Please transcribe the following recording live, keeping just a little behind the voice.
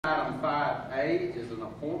A is an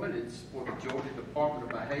appointment. It's for the Georgia Department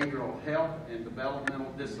of Behavioral Health and Developmental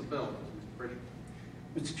Disabilities. Mr. Pritchard.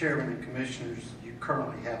 Mr. Chairman and Commissioners, you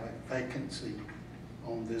currently have a vacancy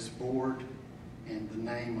on this board, and the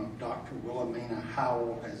name of Dr. Wilhelmina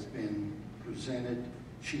Howell has been presented.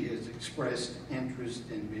 She has expressed interest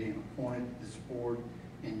in being appointed to this board,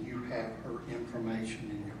 and you have her information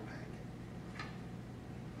in your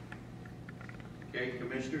packet. Okay,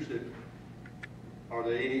 Commissioners, are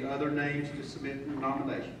there any other names to submit for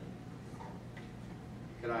nomination?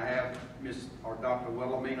 Could I have Dr.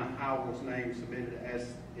 Wilhelmina Howell's name submitted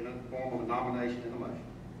as in a form of a nomination and a motion?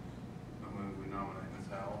 I move we nominate Ms.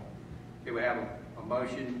 Howell. Okay, we have a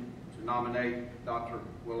motion to nominate Dr.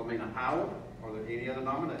 Wilhelmina Howell. Are there any other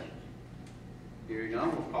nominations? Hearing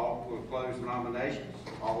none, we'll close the nominations.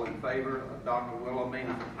 All in favor of Dr.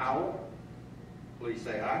 Wilhelmina Howell, please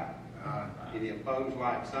say aye. Aye. Any opposed,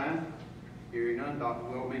 like sign. Hearing none, Dr.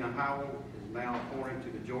 Wilhelmina Howell is now appointed to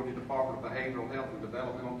the Georgia Department of Behavioral Health and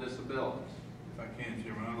Developmental Disabilities. If I can,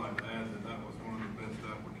 Chairman, I'd like to add that was one of the best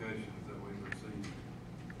applications that we've received.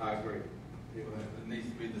 I agree. It needs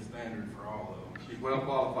to be the standard for all of them. She's well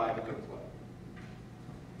qualified to do it.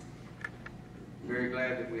 Very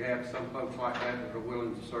glad that we have some folks like that that are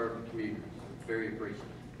willing to serve the community. Very appreciative.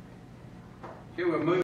 Okay, we'll move.